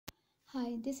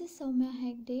Hi, this is Soumya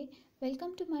Hegde.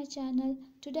 Welcome to my channel.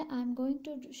 Today I am going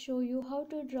to show you how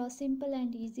to draw simple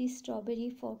and easy strawberry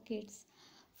for kids.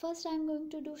 First I am going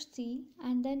to do C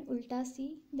and then ulta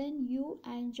C, then U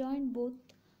and join both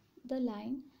the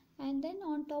line, and then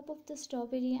on top of the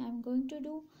strawberry I am going to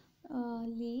do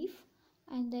leaf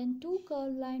and then two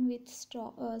curved line with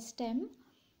stem.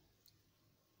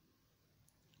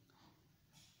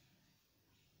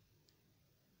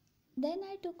 Then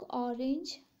I took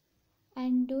orange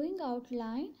and doing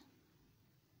outline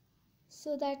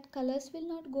so that colors will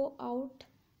not go out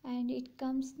and it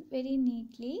comes very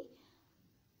neatly.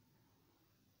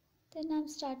 Then I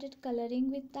started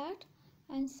coloring with that,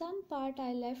 and some part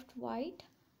I left white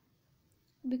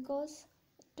because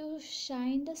to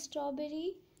shine the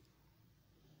strawberry.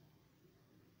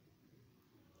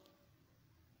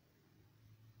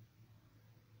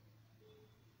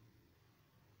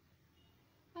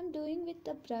 I'm doing with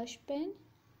the brush pen.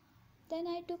 Then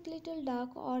I took little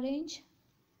dark orange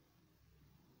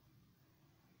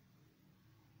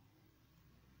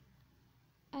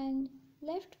and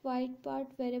left white part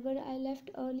wherever I left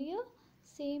earlier.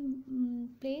 Same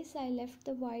place I left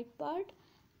the white part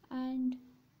and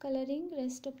coloring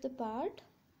rest of the part.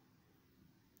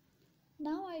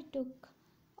 Now I took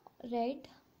red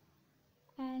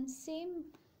and same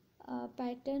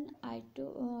pattern I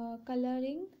took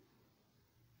coloring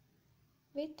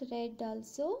with red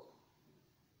also.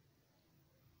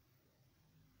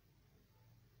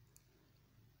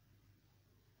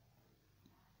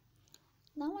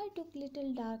 Now I took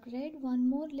little dark red, one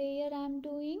more layer I am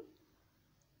doing.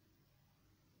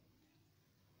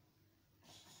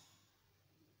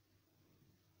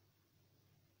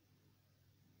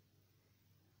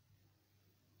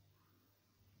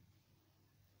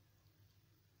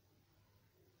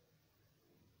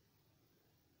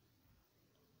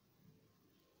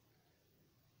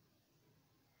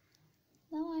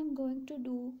 Now I am going to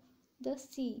do the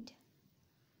seed.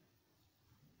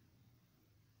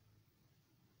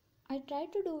 I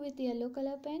tried to do with yellow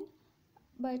color pen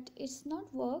but it's not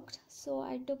worked, so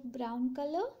I took brown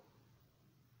color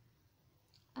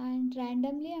and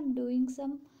randomly I am doing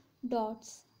some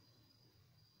dots.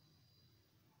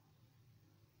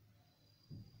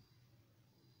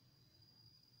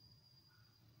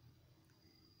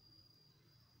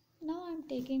 Now I am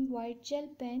taking white gel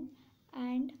pen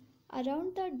and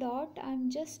around the dot I am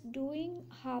just doing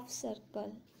half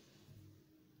circle.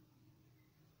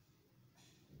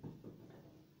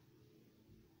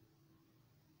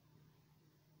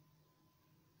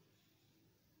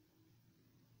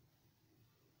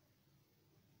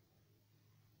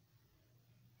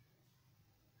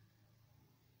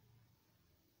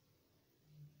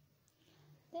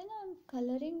 Then I am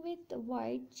coloring with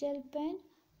white gel pen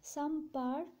some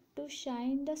part to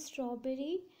shine the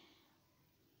strawberry.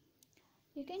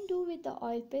 You can do with the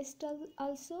oil pastel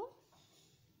also.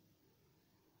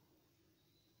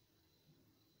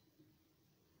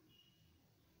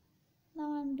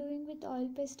 Now I am doing with oil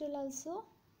pastel also.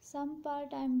 Some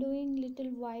part I am doing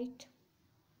little white.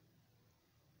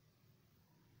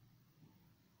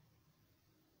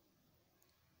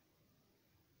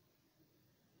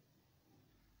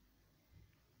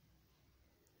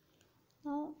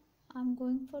 Now I am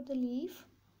going for the leaf,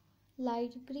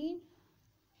 light green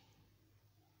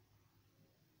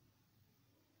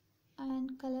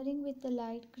and coloring with the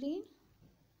light green.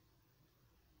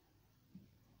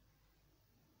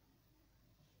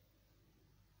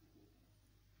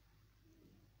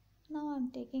 Now I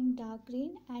am taking dark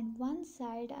green and one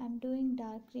side I am doing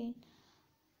dark green.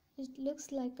 It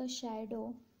looks like a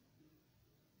shadow.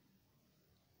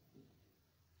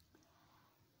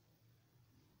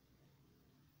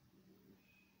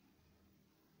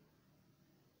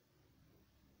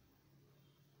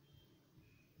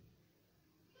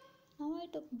 Now I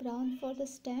took brown for the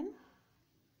stem.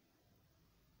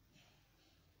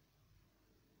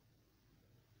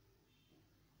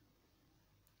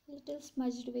 Little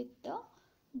smudged with the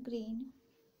green,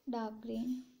 dark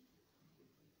green.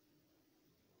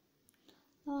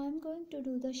 Now I am going to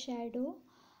do the shadow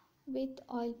with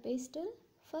oil pastel.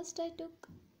 First I took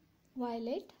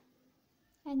violet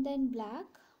and then black.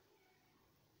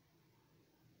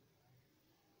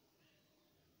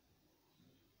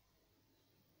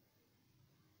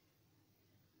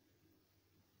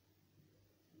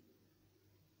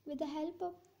 With the help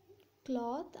of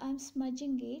cloth I am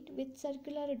smudging it with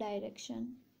circular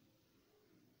direction.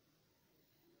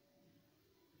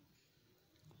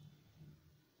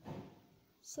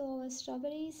 So our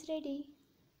strawberry is ready.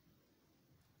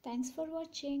 Thanks for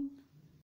watching.